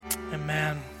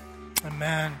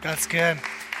Amen. That's good.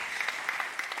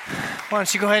 Why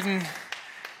don't you go ahead and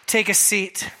take a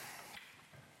seat?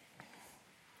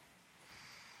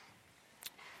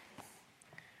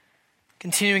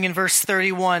 Continuing in verse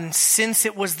 31, since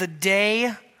it was the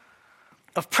day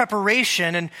of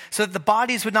preparation, and so that the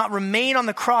bodies would not remain on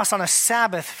the cross on a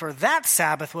Sabbath, for that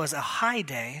Sabbath was a high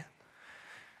day,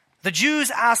 the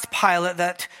Jews asked Pilate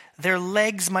that their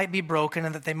legs might be broken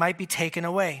and that they might be taken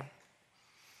away.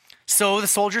 So the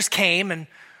soldiers came and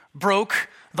broke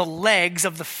the legs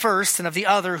of the first and of the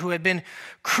other who had been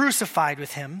crucified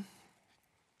with him.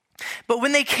 But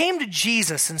when they came to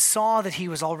Jesus and saw that he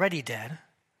was already dead,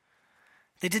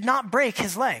 they did not break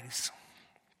his legs.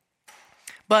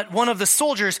 But one of the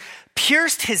soldiers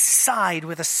pierced his side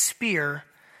with a spear,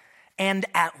 and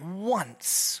at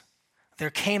once there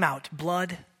came out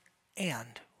blood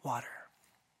and water.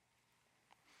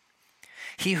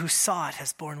 He who saw it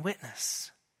has borne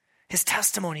witness. His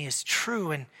testimony is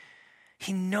true, and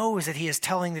he knows that he is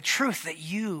telling the truth, that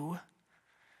you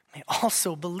may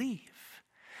also believe.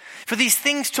 For these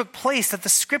things took place that the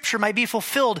scripture might be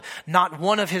fulfilled. Not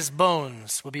one of his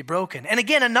bones will be broken. And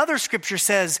again, another scripture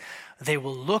says, they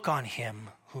will look on him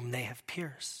whom they have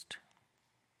pierced.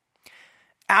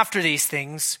 After these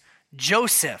things,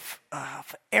 Joseph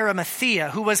of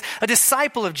Arimathea, who was a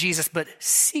disciple of Jesus, but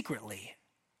secretly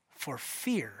for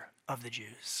fear of the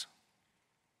Jews,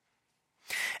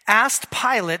 asked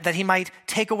Pilate that he might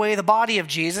take away the body of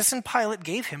Jesus, and Pilate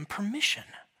gave him permission.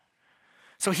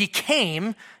 So he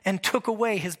came and took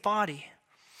away his body.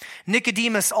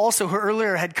 Nicodemus also, who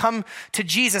earlier had come to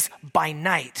Jesus by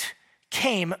night,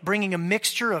 came bringing a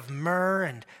mixture of myrrh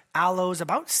and aloes,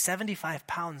 about 75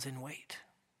 pounds in weight.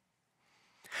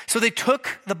 So they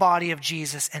took the body of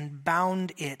Jesus and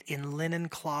bound it in linen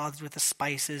cloths with the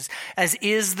spices, as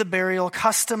is the burial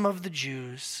custom of the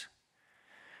Jews.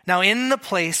 Now in the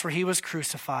place where he was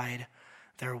crucified,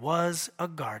 there was a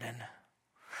garden,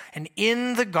 and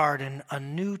in the garden a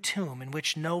new tomb in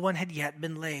which no one had yet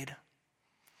been laid.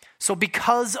 So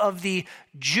because of the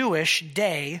Jewish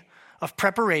day of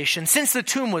preparation, since the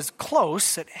tomb was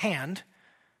close at hand,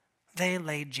 they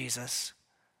laid Jesus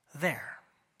there.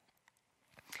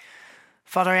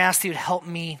 Father, I ask that you would help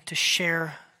me to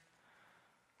share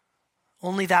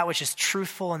only that which is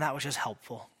truthful and that which is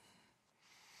helpful.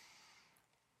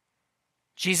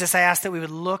 Jesus, I ask that we would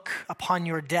look upon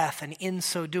your death, and in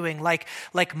so doing, like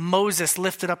Moses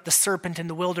lifted up the serpent in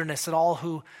the wilderness, that all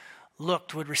who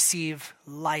looked would receive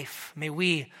life. May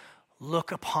we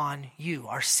look upon you,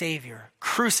 our Savior,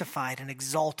 crucified and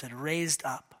exalted, raised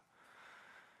up,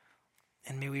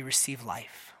 and may we receive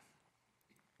life.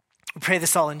 We pray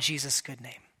this all in Jesus' good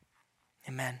name.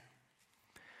 Amen.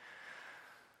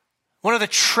 One of the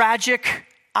tragic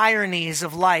ironies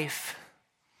of life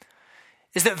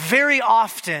is that very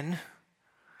often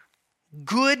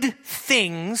good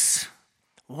things,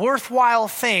 worthwhile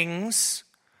things,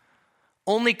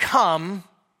 only come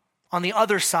on the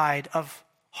other side of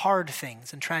hard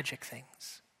things and tragic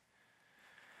things.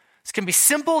 This can be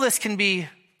simple, this can be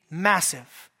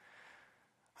massive.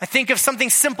 I think of something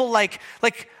simple like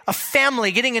a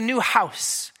family getting a new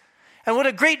house. And what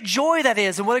a great joy that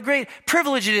is, and what a great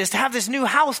privilege it is to have this new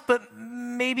house, but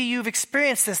maybe you've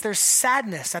experienced this. There's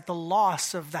sadness at the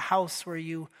loss of the house where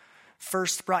you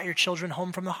first brought your children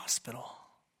home from the hospital.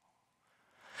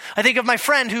 I think of my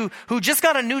friend who just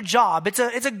got a new job. It's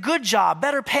a good job,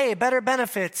 better pay, better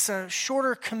benefits, a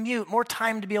shorter commute, more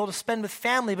time to be able to spend with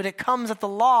family, but it comes at the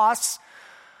loss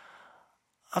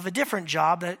of a different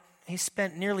job that he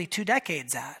spent nearly 2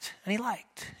 decades at, and he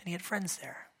liked, and he had friends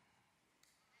there.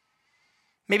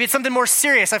 Maybe it's something more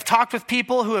serious. I've talked with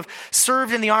people who have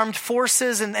served in the armed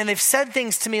forces, and they've said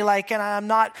things to me like, and I'm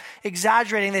not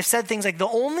exaggerating, they've said things like, the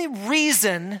only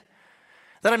reason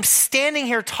that I'm standing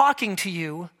here talking to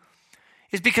you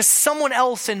is because someone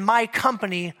else in my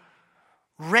company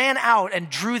ran out and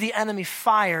drew the enemy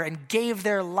fire and gave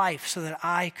their life so that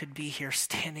I could be here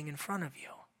standing in front of you.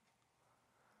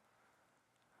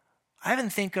 I even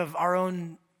think of our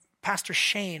own Pastor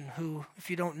Shane, who, if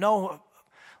you don't know, a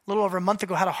little over a month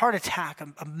ago had a heart attack,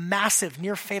 a massive,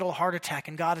 near-fatal heart attack,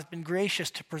 and God has been gracious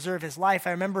to preserve his life.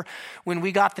 I remember when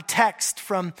we got the text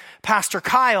from Pastor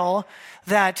Kyle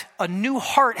that a new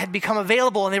heart had become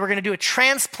available and they were going to do a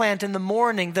transplant in the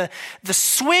morning. The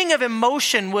swing of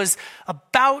emotion was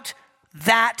about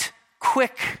that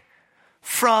quick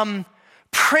from,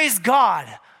 praise God,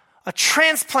 a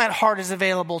transplant heart is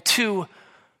available, to,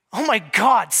 oh my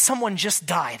God, someone just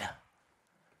died.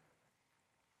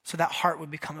 So that heart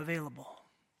would become available.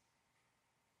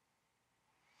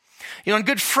 You know, on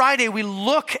Good Friday, we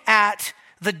look at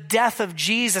the death of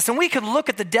Jesus. And we could look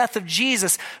at the death of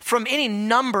Jesus from any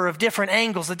number of different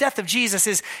angles. The death of Jesus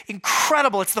is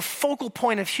incredible. It's the focal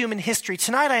point of human history.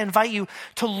 Tonight I invite you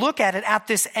to look at it at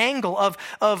this angle of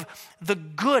the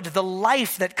good, the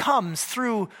life that comes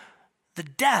through the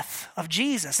death of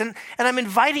Jesus. And I'm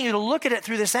inviting you to look at it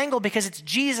through this angle because it's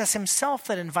Jesus himself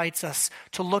that invites us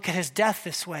to look at his death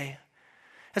this way.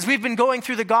 As we've been going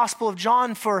through the Gospel of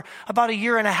John for about a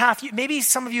year and a half, maybe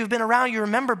some of you have been around, you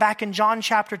remember back in John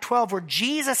chapter 12 where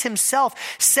Jesus himself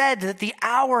said that the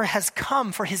hour has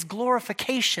come for his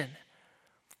glorification.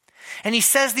 And he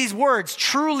says these words,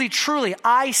 "Truly, truly,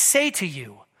 I say to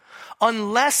you,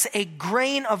 unless a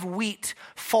grain of wheat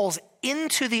falls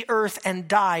into the earth and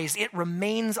dies, it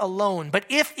remains alone. But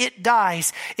if it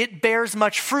dies, it bears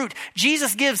much fruit."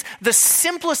 Jesus gives the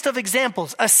simplest of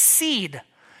examples. A seed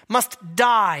must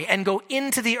die and go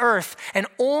into the earth. And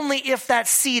only if that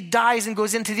seed dies and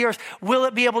goes into the earth will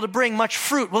it be able to bring much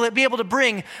fruit. Will it be able to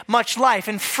bring much life?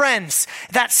 And friends,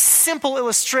 that simple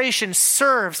illustration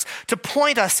serves to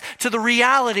point us to the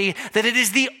reality that it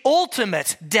is the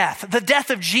ultimate death, the death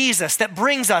of Jesus, that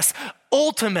brings us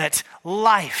ultimate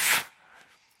life,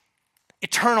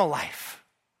 eternal life.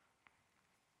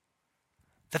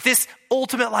 That this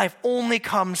ultimate life only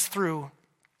comes through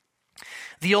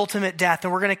the ultimate death.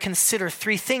 And we're going to consider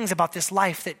three things about this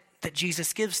life that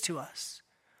Jesus gives to us.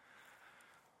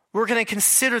 We're going to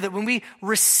consider that when we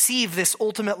receive this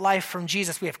ultimate life from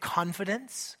Jesus, we have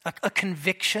confidence, a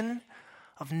conviction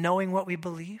of knowing what we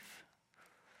believe.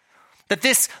 That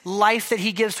this life that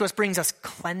he gives to us brings us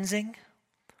cleansing,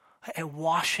 a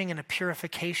washing and a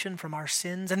purification from our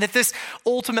sins. And that this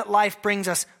ultimate life brings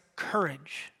us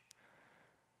courage,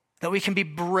 that we can be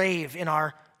brave in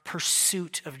our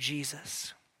pursuit of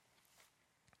Jesus.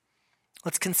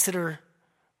 Let's consider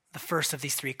the first of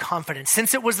these three, confidence.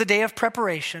 Since it was the day of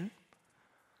preparation,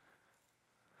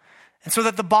 and so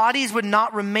that the bodies would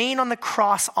not remain on the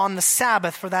cross on the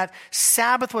Sabbath, for that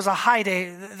Sabbath was a high day.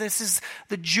 This is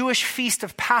the Jewish feast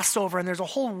of Passover, and there's a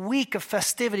whole week of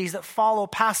festivities that follow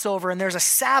Passover, and there's a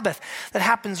Sabbath that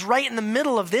happens right in the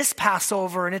middle of this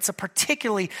Passover, and it's a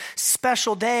particularly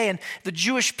special day, and the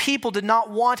Jewish people did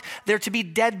not want there to be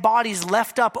dead bodies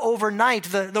left up overnight.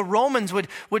 The Romans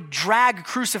would drag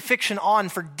crucifixion on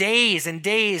for days and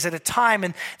days at a time,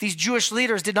 and these Jewish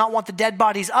leaders did not want the dead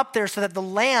bodies up there so that the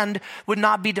land would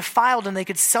not be defiled and they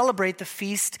could celebrate the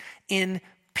feast in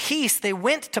peace. They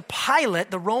went to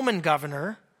Pilate, the Roman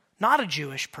governor, not a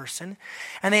Jewish person,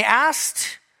 and they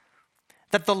asked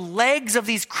that the legs of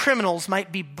these criminals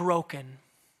might be broken.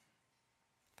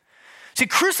 See,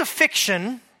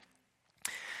 crucifixion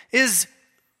is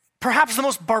perhaps the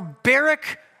most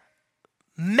barbaric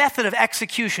method of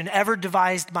execution ever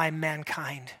devised by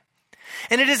mankind.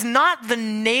 And it is not the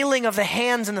nailing of the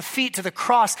hands and the feet to the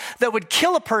cross that would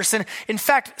kill a person. In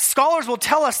fact, scholars will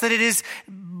tell us that it is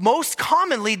most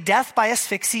commonly death by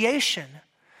asphyxiation.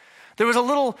 There was a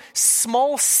little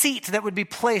small seat that would be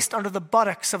placed under the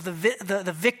buttocks of the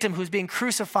victim who's being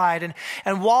crucified.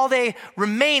 And while they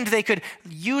remained, they could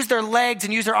use their legs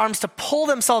and use their arms to pull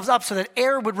themselves up so that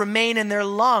air would remain in their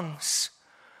lungs.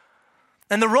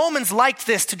 And the Romans liked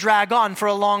this to drag on for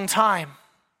a long time.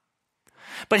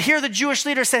 But here the Jewish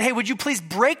leader said, hey, would you please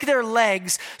break their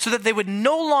legs so that they would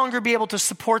no longer be able to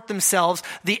support themselves?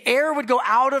 The air would go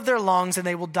out of their lungs and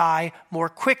they will die more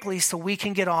quickly so we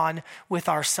can get on with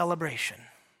our celebration.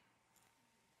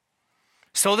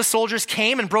 So the soldiers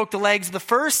came and broke the legs of the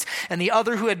first and the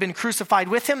other who had been crucified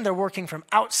with him. They're working from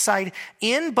outside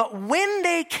in. But when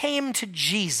they came to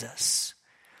Jesus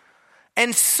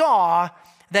and saw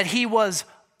that he was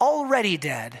already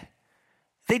dead,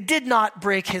 they did not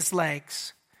break his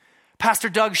legs. Pastor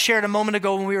Doug shared a moment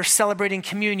ago when we were celebrating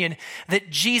communion that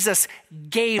Jesus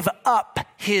gave up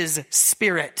his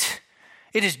spirit.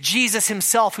 It is Jesus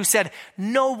himself who said,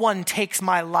 "No one takes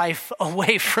my life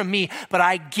away from me, but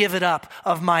I give it up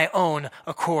of my own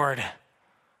accord."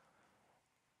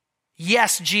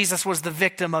 Yes, Jesus was the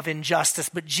victim of injustice,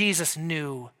 but Jesus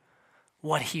knew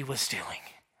what he was doing.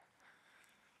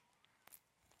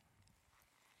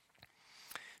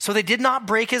 So they did not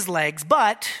break his legs,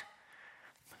 but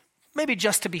maybe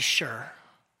just to be sure,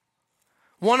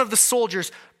 one of the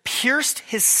soldiers pierced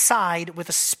his side with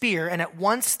a spear, and at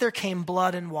once there came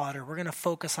blood and water. We're going to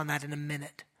focus on that in a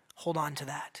minute. Hold on to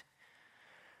that.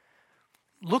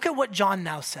 Look at what John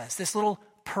now says, this little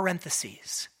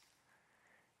parentheses.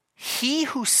 He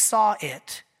who saw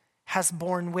it has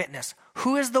borne witness.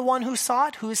 Who is the one who saw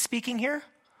it? Who is speaking here?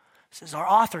 This is our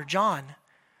author, John.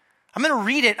 I'm going to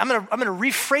read it. I'm going to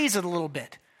rephrase it a little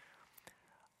bit.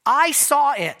 I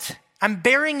saw it. I'm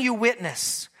bearing you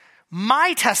witness.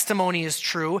 My testimony is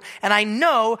true, and I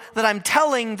know that I'm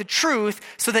telling the truth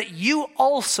so that you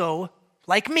also,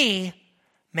 like me,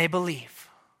 may believe.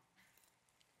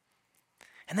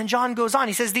 And then John goes on.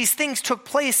 He says, these things took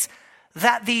place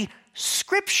that the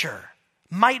scripture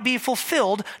might be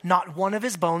fulfilled. Not one of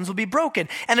his bones will be broken.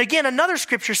 And again, another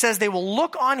scripture says they will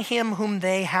look on him whom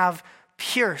they have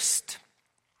pierced.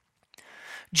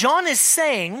 John is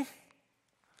saying,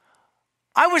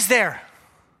 I was there.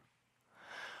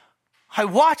 I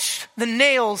watched the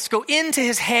nails go into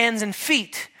his hands and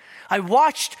feet. I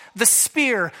watched the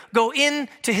spear go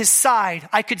into his side.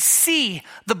 I could see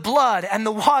the blood and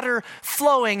the water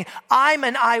flowing. I'm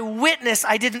an eyewitness.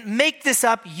 I didn't make this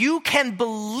up. You can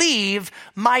believe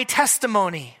my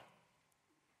testimony.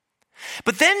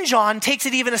 But then John takes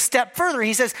it even a step further.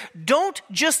 He says, don't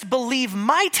just believe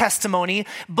my testimony,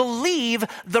 believe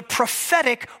the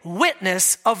prophetic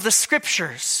witness of the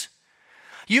scriptures.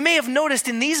 You may have noticed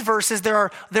in these verses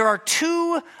there are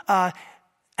two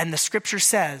and the scripture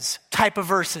says type of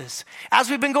verses. As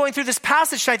we've been going through this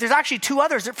passage tonight, there's actually two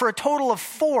others for a total of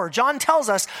 4. John tells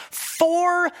us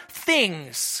 4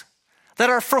 things that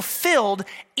are fulfilled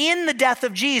in the death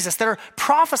of Jesus, that are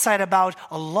prophesied about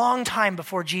a long time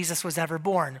before Jesus was ever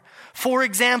born. For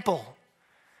example,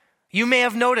 you may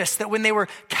have noticed that when they were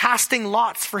casting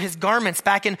lots for his garments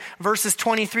back in verses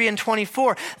 23 and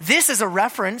 24, this is a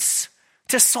reference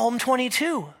to Psalm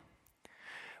 22,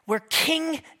 where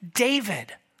King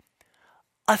David,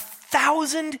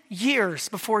 1,000 years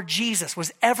before Jesus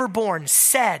was ever born,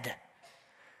 said,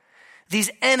 these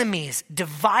enemies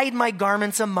divide my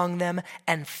garments among them,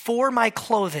 and for my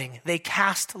clothing they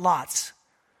cast lots.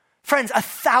 Friends,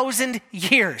 1,000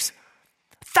 years.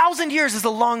 1,000 years is a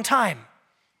long time.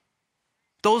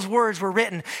 Those words were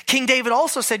written. King David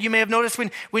also said, you may have noticed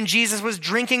when Jesus was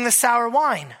drinking the sour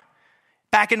wine,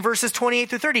 back in verses 28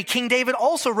 through 30, King David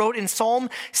also wrote in Psalm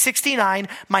 69,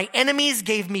 my enemies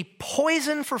gave me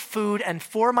poison for food, and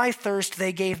for my thirst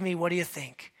they gave me, what do you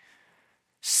think?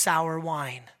 Sour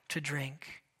wine to drink.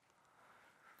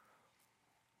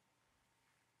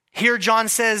 Here John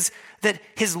says that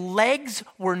his legs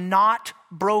were not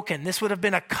broken. This would have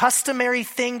been a customary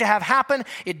thing to have happen.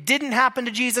 It didn't happen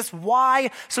to Jesus. Why?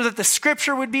 So that the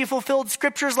scripture would be fulfilled.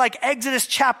 Scriptures like Exodus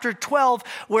chapter 12,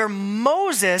 where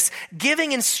Moses,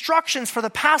 giving instructions for the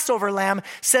Passover lamb,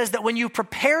 says that when you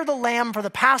prepare the lamb for the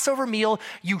Passover meal,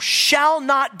 you shall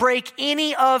not break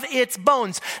any of its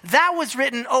bones. That was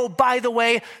written, oh, by the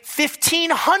way,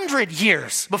 1,500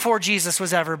 years before Jesus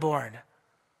was ever born.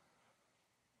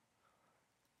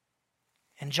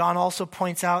 And John also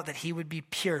points out that he would be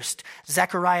pierced.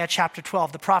 Zechariah chapter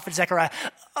 12, the prophet Zechariah,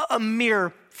 a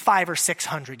mere 500 or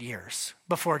 600 years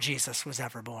before Jesus was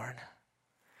ever born.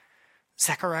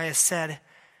 Zechariah said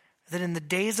that in the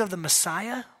days of the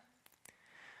Messiah,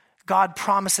 God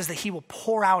promises that he will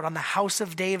pour out on the house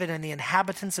of David and the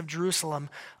inhabitants of Jerusalem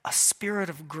a spirit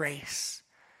of grace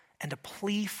and a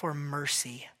plea for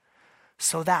mercy,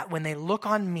 so that when they look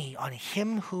on me, on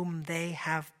him whom they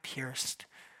have pierced,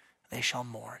 they shall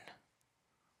mourn.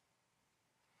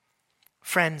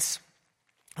 Friends,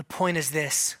 the point is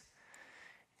this.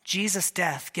 Jesus'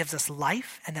 death gives us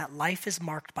life, and that life is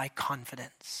marked by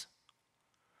confidence.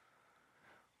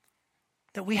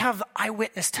 That we have the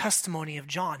eyewitness testimony of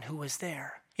John, who was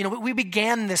there. You know, we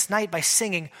began this night by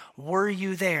singing, "Were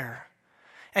you there?"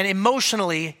 And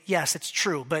emotionally, yes, it's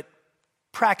true, but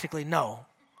practically, no.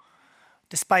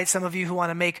 Despite some of you who want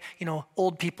to make,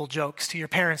 old people jokes to your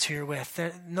parents who you're with.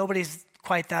 Nobody's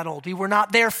quite that old. We were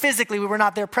not there physically. We were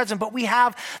not there present, but we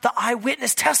have the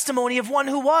eyewitness testimony of one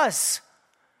who was.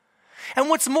 And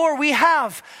what's more, we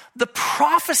have the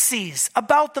prophecies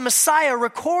about the Messiah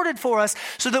recorded for us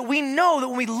so that we know that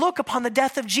when we look upon the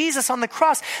death of Jesus on the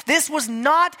cross, this was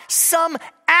not some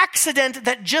accident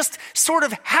that just sort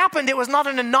of happened. It was not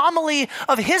an anomaly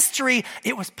of history.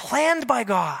 It was planned by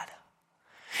God.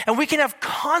 And we can have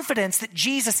confidence that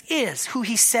Jesus is who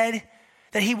he said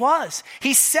that he was.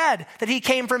 He said that he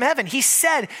came from heaven. He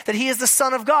said that he is the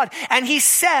Son of God. And he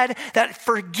said that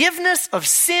forgiveness of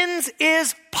sins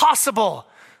is possible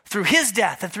through his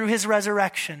death and through his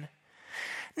resurrection.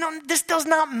 Now, this does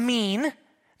not mean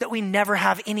that we never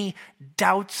have any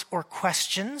doubts or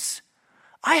questions.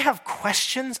 I have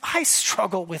questions. I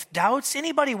struggle with doubts.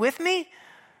 Anybody with me?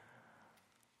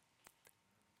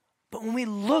 But when we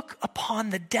look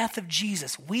upon the death of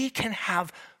Jesus, we can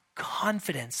have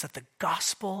confidence that the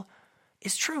gospel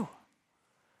is true,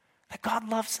 that God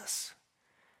loves us,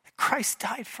 that Christ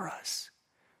died for us,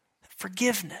 that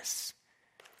forgiveness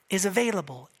is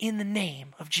available in the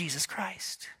name of Jesus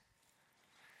Christ.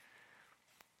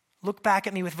 Look back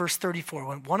at me with verse 34.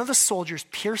 When one of the soldiers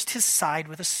pierced his side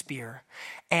with a spear,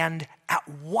 and at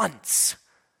once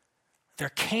there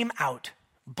came out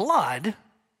blood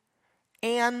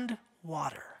and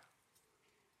water.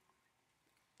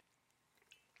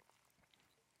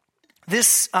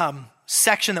 This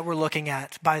section that we're looking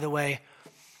at, by the way,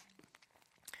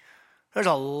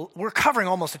 we're covering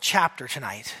almost a chapter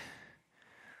tonight.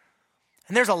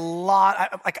 And there's a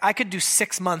lot, I could do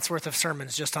 6 months worth of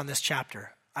sermons just on this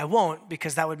chapter. I won't,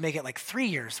 because that would make it like 3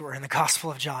 years that we're in the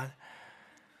Gospel of John.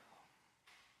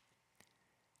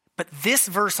 But this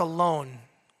verse alone,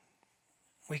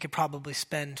 we could probably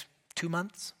spend 2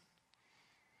 months.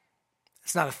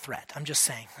 It's not a threat, I'm just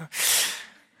saying.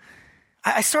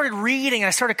 I started reading and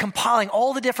I started compiling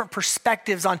all the different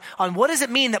perspectives on what does it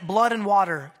mean that blood and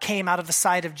water came out of the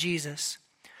side of Jesus.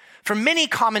 For many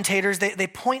commentators, they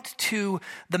point to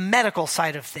the medical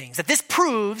side of things, that this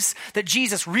proves that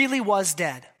Jesus really was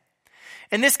dead.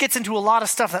 And this gets into a lot of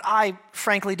stuff that I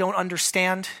frankly don't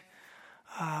understand.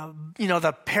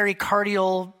 The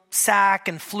pericardial sac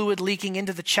and fluid leaking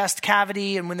into the chest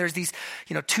cavity. And when there's these,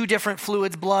 two different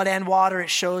fluids, blood and water, it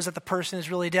shows that the person is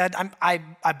really dead.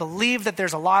 I believe that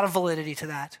there's a lot of validity to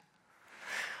that.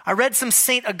 I read some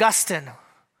St. Augustine.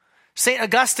 St.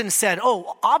 Augustine said,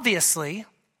 obviously,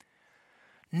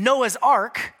 Noah's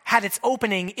Ark had its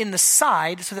opening in the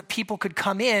side so that people could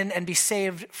come in and be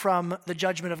saved from the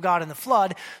judgment of God in the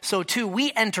flood. So too,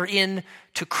 we enter in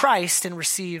to Christ and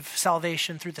receive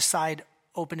salvation through the side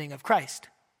opening of Christ.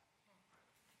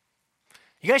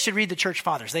 You guys should read the church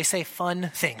fathers. They say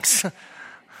fun things.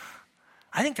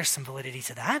 I think there's some validity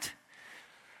to that.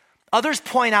 Others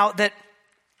point out that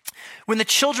when the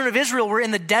children of Israel were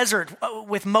in the desert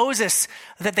with Moses,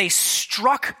 that they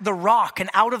struck the rock, and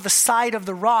out of the side of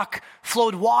the rock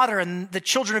flowed water, and the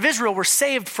children of Israel were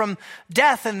saved from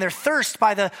death and their thirst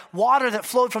by the water that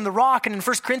flowed from the rock. And in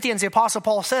 1 Corinthians, the Apostle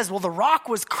Paul says, well, the rock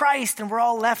was Christ, and we're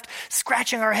all left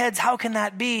scratching our heads. How can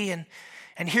that be?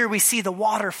 And here we see the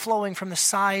water flowing from the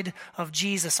side of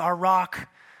Jesus, our rock.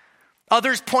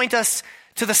 Others point us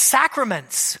to the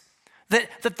sacraments,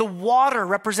 that the water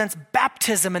represents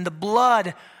baptism and the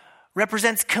blood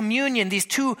represents communion. These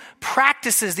two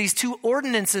practices, these two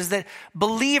ordinances that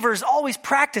believers always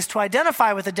practice to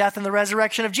identify with the death and the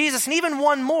resurrection of Jesus. And even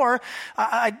one more,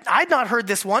 I'd not heard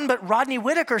this one, but Rodney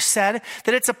Whitaker said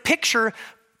that it's a picture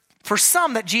for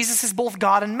some that Jesus is both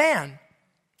God and man.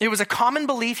 It was a common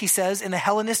belief, he says, in the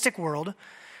Hellenistic world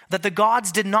that the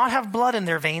gods did not have blood in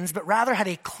their veins, but rather had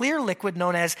a clear liquid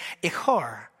known as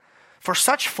ichor. For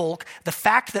such folk, the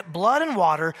fact that blood and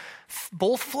water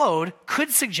both flowed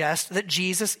could suggest that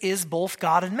Jesus is both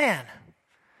God and man.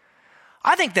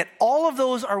 I think that all of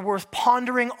those are worth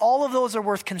pondering. All of those are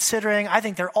worth considering. I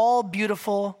think they're all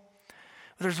beautiful.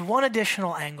 But there's one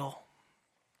additional angle.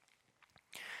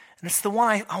 And it's the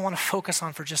one I want to focus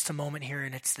on for just a moment here,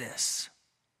 and it's this.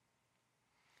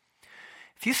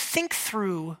 If you think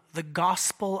through the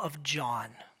Gospel of John,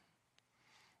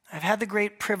 I've had the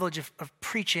great privilege of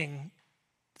preaching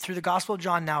through the Gospel of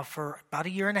John now for about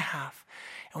 1.5 years.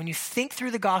 And when you think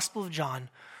through the Gospel of John,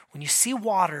 when you see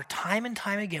water time and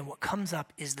time again, what comes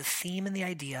up is the theme and the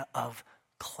idea of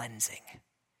cleansing.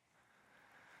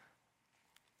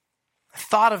 I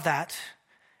thought of that,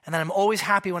 and then I'm always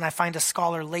happy when I find a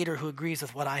scholar later who agrees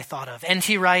with what I thought of.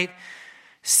 N.T. Wright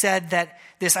said that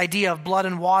this idea of blood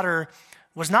and water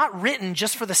was not written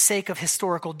just for the sake of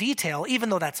historical detail, even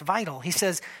though that's vital. He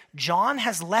says, John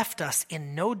has left us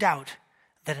in no doubt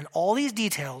that in all these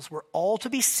details were all to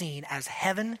be seen as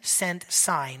heaven-sent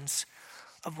signs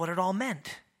of what it all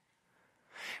meant.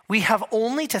 We have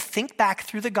only to think back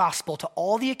through the gospel to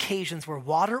all the occasions where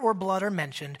water or blood are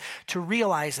mentioned to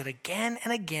realize that again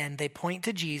and again they point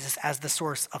to Jesus as the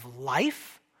source of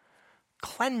life,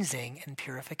 cleansing, and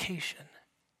purification.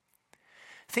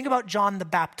 Think about John the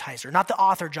Baptizer, not the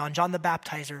author John the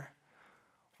Baptizer,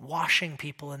 washing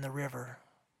people in the river,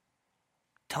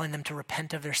 telling them to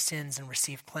repent of their sins and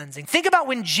receive cleansing. Think about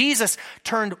when Jesus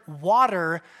turned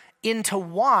water into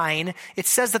wine. It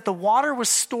says that the water was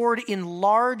stored in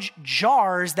large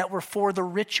jars that were for the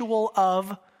ritual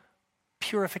of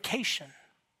purification.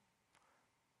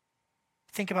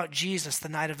 Think about Jesus the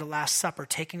night of the Last Supper,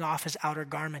 taking off his outer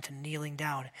garment and kneeling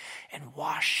down and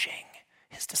washing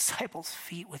his disciples'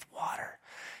 feet with water,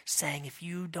 saying, if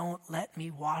you don't let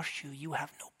me wash you, you have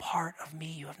no part of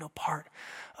me, you have no part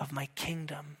of my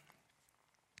kingdom.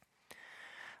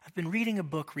 I've been reading a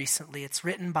book recently. It's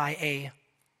written by a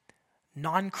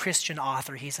non-Christian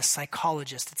author. He's a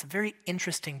psychologist. It's a very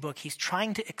interesting book. He's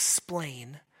trying to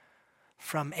explain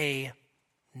from a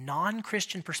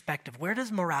non-Christian perspective, where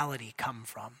does morality come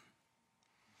from?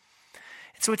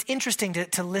 So it's interesting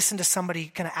to listen to somebody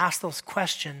kind of ask those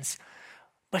questions.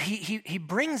 But he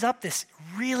brings up this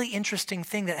really interesting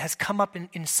thing that has come up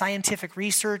in scientific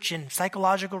research and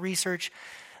psychological research,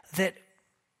 that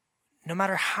no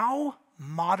matter how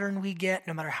modern we get,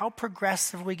 no matter how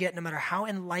progressive we get, no matter how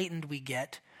enlightened we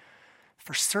get,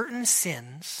 for certain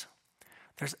sins,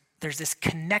 there's this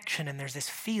connection and there's this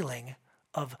feeling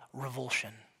of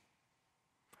revulsion.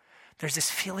 There's this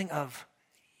feeling of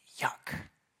yuck.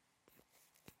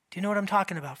 Do you know what I'm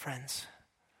talking about, friends?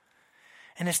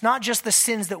 And it's not just the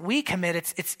sins that we commit.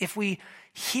 It's if we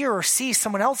hear or see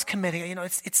someone else committing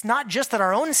it. It's not just that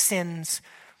our own sins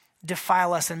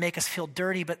defile us and make us feel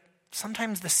dirty, but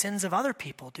sometimes the sins of other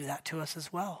people do that to us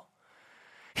as well.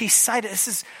 He cited,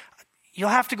 you'll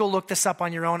have to go look this up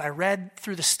on your own. I read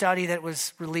through the study that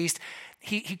was released.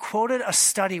 He quoted a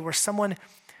study where someone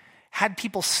had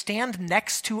people stand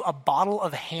next to a bottle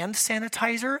of hand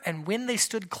sanitizer, and when they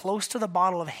stood close to the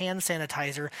bottle of hand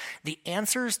sanitizer, the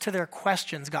answers to their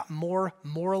questions got more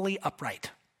morally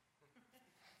upright.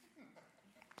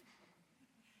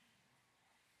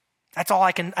 That's all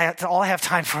I have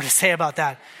time for to say about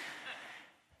that.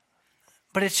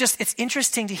 But it's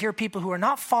interesting to hear people who are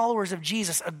not followers of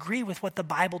Jesus agree with what the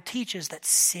Bible teaches, that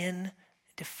sin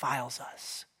defiles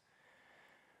us.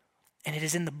 And it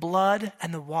is in the blood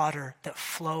and the water that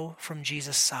flow from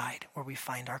Jesus' side where we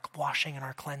find our washing and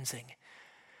our cleansing.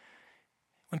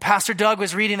 When Pastor Doug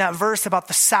was reading that verse about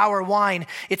the sour wine,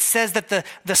 it says that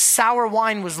the sour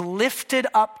wine was lifted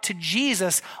up to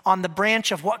Jesus on the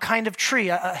branch of what kind of tree?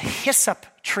 A hyssop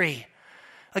tree.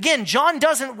 Again, John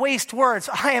doesn't waste words.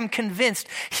 I am convinced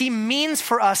he means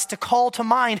for us to call to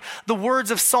mind the words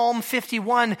of Psalm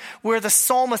 51, where the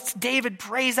psalmist David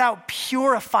prays out,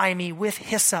 "Purify me with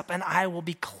hyssop and I will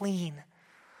be clean.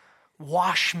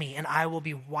 Wash me and I will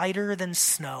be whiter than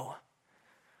snow."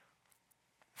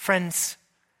 Friends,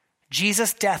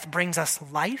 Jesus' death brings us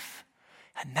life,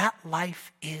 and that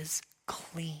life is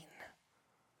clean.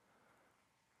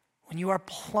 When you are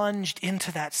plunged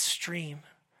into that stream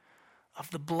of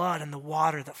the blood and the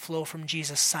water that flow from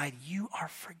Jesus' side, you are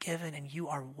forgiven and you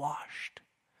are washed.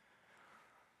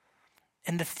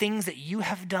 And the things that you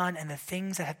have done and the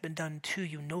things that have been done to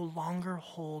you no longer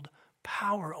hold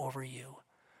power over you,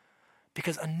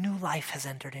 because a new life has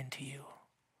entered into you,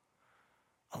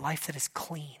 a life that is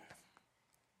clean.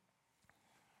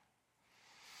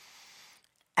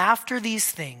 After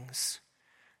these things,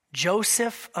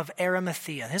 Joseph of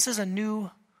Arimathea, this is a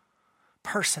new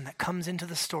person that comes into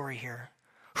the story here,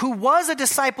 who was a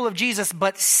disciple of Jesus,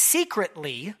 but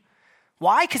secretly.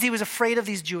 Why? Because he was afraid of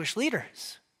these Jewish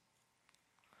leaders.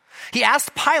 He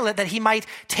asked Pilate that he might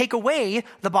take away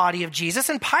the body of Jesus,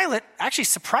 and Pilate, actually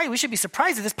surprised, we should be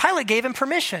surprised at this, Pilate gave him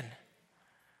permission.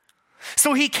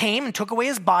 So he came and took away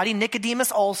his body.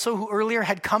 Nicodemus also, who earlier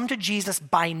had come to Jesus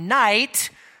by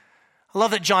night. I love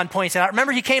that John points it out.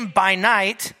 Remember, he came by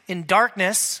night in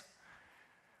darkness,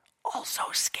 also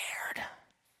scared.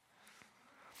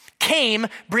 Came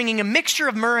bringing a mixture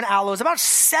of myrrh and aloes, about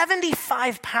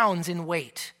 75 pounds in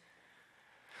weight.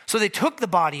 So they took the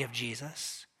body of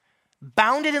Jesus,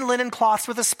 bound it in linen cloths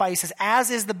with the spices, as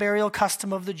is the burial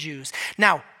custom of the Jews.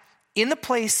 Now, in the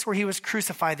place where he was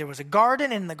crucified, there was a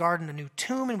garden, and in the garden a new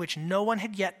tomb in which no one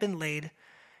had yet been laid.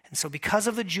 And so because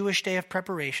of the Jewish day of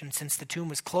preparation, since the tomb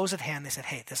was close at hand, they said,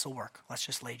 hey, this will work. Let's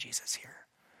just lay Jesus here.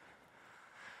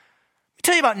 Let me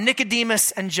tell you about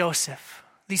Nicodemus and Joseph,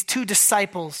 these two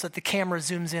disciples that the camera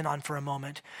zooms in on for a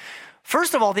moment.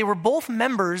 First of all, they were both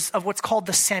members of what's called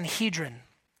the Sanhedrin.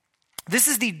 This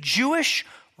is the Jewish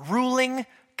ruling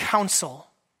council.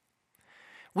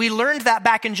 We learned that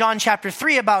back in John chapter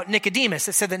 3 about Nicodemus.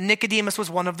 It said that Nicodemus was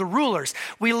one of the rulers.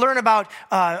 We learn about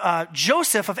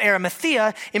Joseph of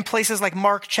Arimathea in places like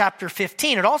Mark chapter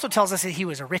 15. It also tells us that he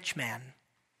was a rich man.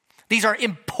 These are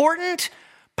important,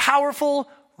 powerful,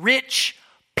 rich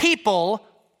people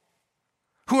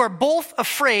who are both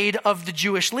afraid of the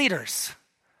Jewish leaders.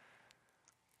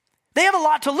 They have a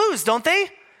lot to lose, don't they?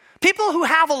 People who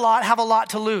have a lot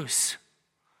to lose.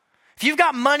 If you've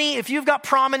got money, if you've got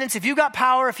prominence, if you've got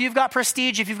power, if you've got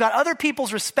prestige, if you've got other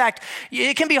people's respect,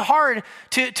 it can be hard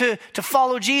to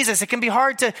follow Jesus. It can be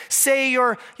hard to say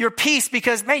your piece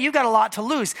because, man, you've got a lot to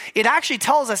lose. It actually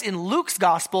tells us in Luke's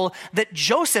gospel that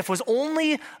Joseph was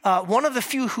only one of the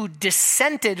few who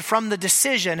dissented from the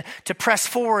decision to press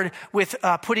forward with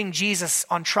putting Jesus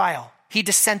on trial. He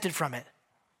dissented from it.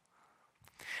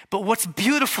 But what's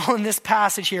beautiful in this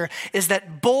passage here is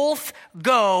that both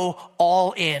go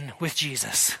all in with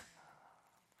Jesus.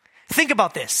 Think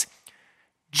about this.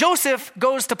 Joseph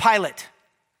goes to Pilate.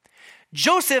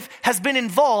 Joseph has been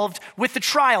involved with the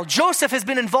trial. Joseph has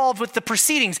been involved with the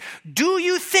proceedings. Do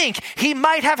you think he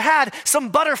might have had some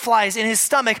butterflies in his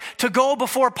stomach to go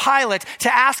before Pilate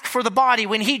to ask for the body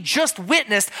when he just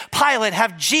witnessed Pilate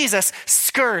have Jesus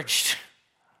scourged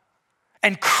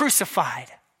and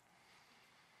crucified?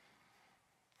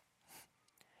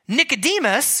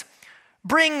 Nicodemus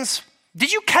brings,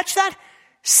 did you catch that?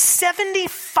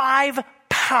 75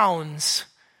 pounds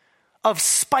of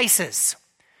spices.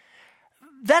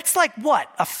 That's like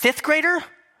what? A fifth grader?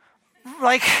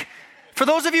 Like, for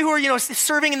those of you who are,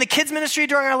 serving in the kids ministry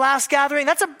during our last gathering,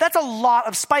 that's a lot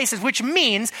of spices, which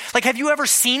means, like, have you ever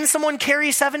seen someone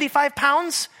carry 75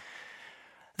 pounds?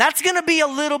 That's going to be a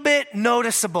little bit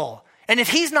noticeable. And if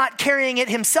he's not carrying it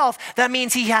himself, that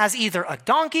means he has either a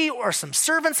donkey or some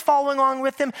servants following along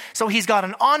with him. So he's got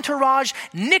an entourage.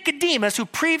 Nicodemus, who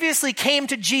previously came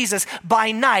to Jesus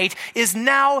by night, is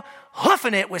now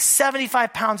hoofing it with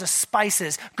 75 pounds of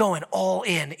spices, going all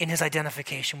in his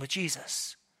identification with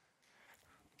Jesus.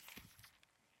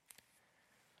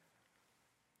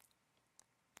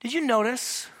 Did you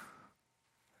notice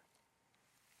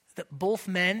that both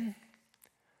men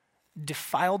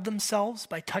defiled themselves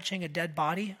by touching a dead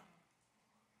body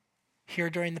here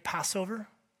during the Passover,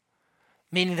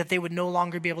 meaning that they would no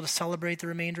longer be able to celebrate the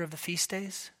remainder of the feast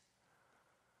days?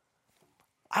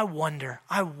 I wonder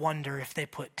if they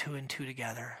put two and two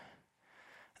together,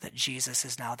 that Jesus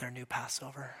is now their new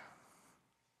Passover.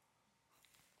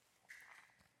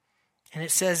 And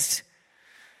it says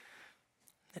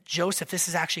that Joseph, this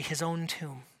is actually his own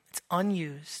tomb. It's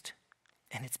unused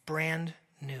and it's brand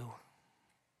new.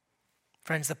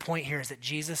 Friends, the point here is that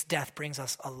Jesus' death brings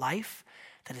us a life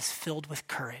that is filled with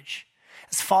courage.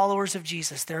 As followers of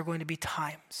Jesus, there are going to be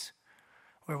times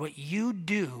where what you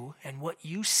do and what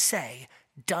you say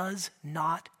does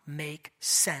not make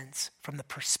sense from the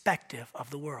perspective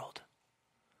of the world.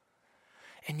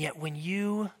 And yet when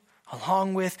you,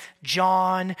 along with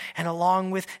John and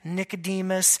along with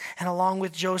Nicodemus and along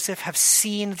with Joseph, have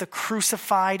seen the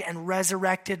crucified and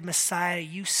resurrected Messiah,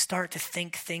 you start to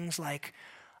think things like,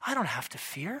 I don't have to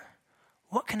fear.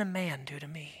 What can a man do to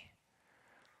me?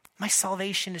 My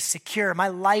salvation is secure. My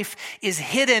life is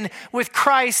hidden with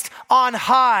Christ on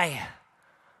high.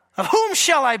 Of whom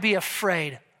shall I be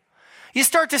afraid? You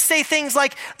start to say things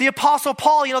like the Apostle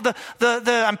Paul,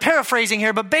 I'm paraphrasing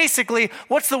here, but basically,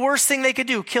 what's the worst thing they could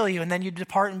do? Kill you, and then you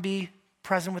depart and be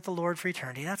present with the Lord for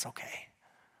eternity. That's okay.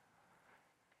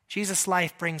 Jesus'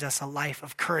 life brings us a life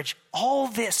of courage. All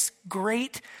this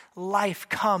great life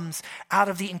comes out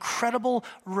of the incredible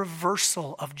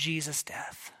reversal of Jesus'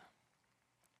 death.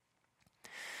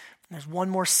 There's one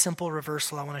more simple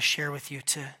reversal I want to share with you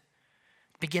to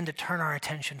begin to turn our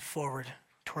attention forward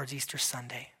towards Easter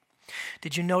Sunday.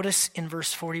 Did you notice in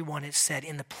verse 41 it said,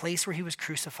 in the place where he was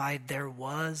crucified, there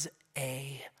was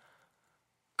a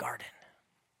garden.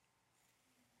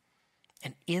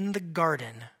 And in the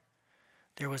garden,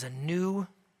 there was a new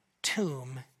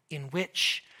tomb in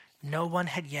which no one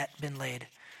had yet been laid.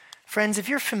 Friends, if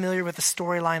you're familiar with the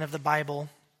storyline of the Bible,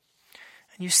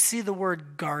 and you see the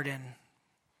word garden,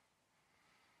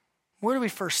 where do we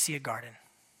first see a garden?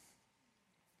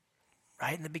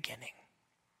 Right in the beginning.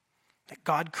 That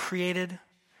God created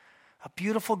a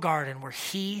beautiful garden where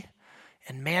he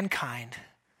and mankind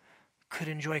could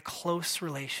enjoy close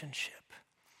relationship.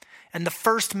 And the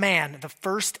first man, the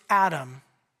first Adam,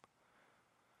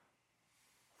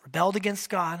 rebelled against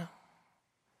God.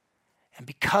 And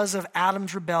because of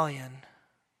Adam's rebellion,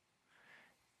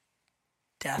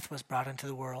 death was brought into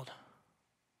the world.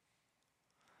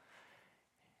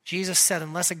 Jesus said,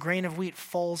 unless a grain of wheat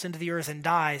falls into the earth and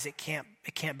dies, it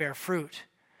can't bear fruit.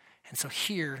 And so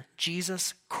here,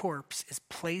 Jesus' corpse is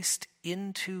placed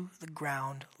into the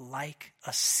ground like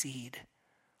a seed.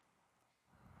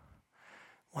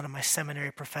 One of my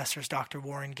seminary professors, Dr.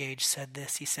 Warren Gage, said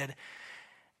this. He said,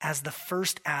 as the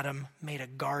first Adam made a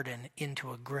garden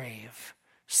into a grave,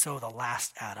 so the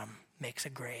last Adam makes a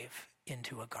grave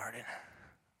into a garden.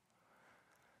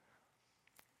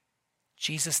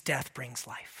 Jesus' death brings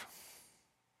life.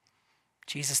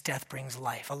 Jesus' death brings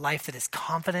life, a life that is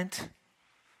confident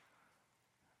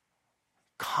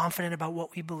about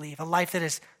what we believe, a life that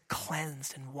is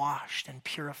cleansed and washed and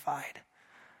purified,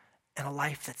 and a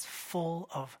life that's full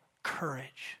of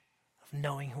courage of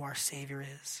knowing who our Savior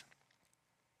is.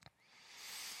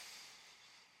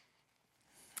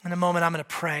 In a moment, I'm going to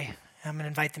pray. I'm going to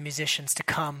invite the musicians to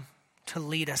come to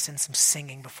lead us in some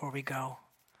singing before we go.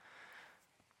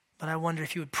 But I wonder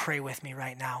if you would pray with me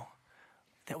right now,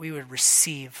 that we would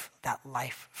receive that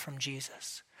life from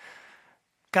Jesus.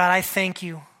 God, I thank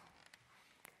you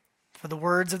for the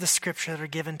words of the scripture that are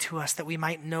given to us, that we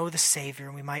might know the Savior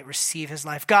and we might receive his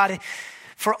life. God,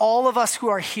 for all of us who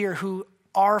are here, who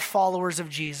are followers of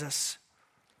Jesus,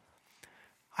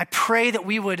 I pray that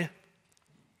we would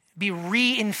be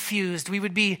reinfused, we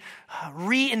would be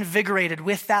reinvigorated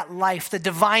with that life, the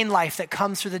divine life that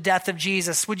comes through the death of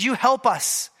Jesus. Would you help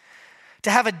us to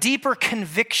have a deeper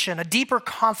conviction, a deeper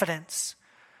confidence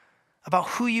about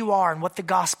who you are and what the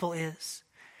gospel is?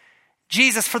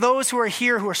 Jesus, for those who are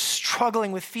here who are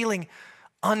struggling with feeling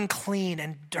unclean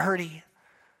and dirty,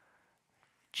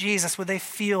 Jesus, would they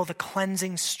feel the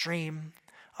cleansing stream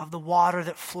of the water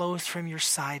that flows from your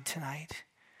side tonight?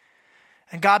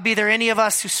 And God, be there any of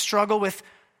us who struggle with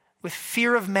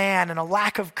fear of man and a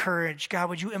lack of courage, God,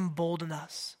 would you embolden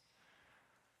us?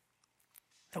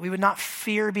 That we would not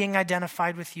fear being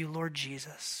identified with you, Lord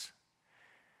Jesus.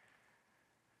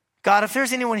 God, if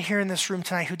there's anyone here in this room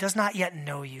tonight who does not yet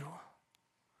know you,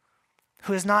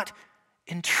 who has not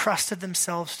entrusted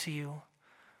themselves to you,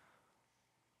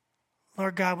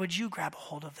 Lord God, would you grab a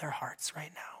hold of their hearts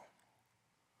right now?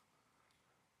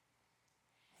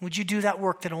 Would you do that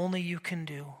work that only you can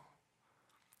do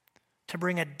to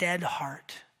bring a dead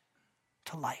heart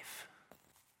to life,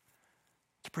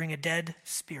 to bring a dead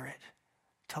spirit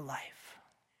to life?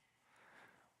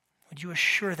 Would you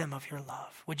assure them of your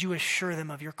love? Would you assure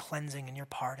them of your cleansing and your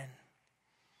pardon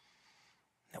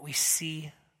that we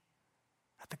see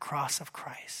at the cross of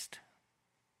Christ?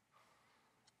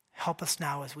 Help us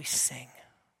now as we sing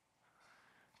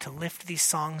to lift these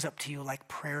songs up to you like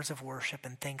prayers of worship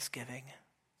and thanksgiving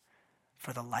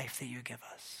for the life that you give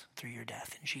us through your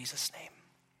death. In Jesus' name,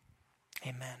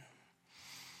 amen.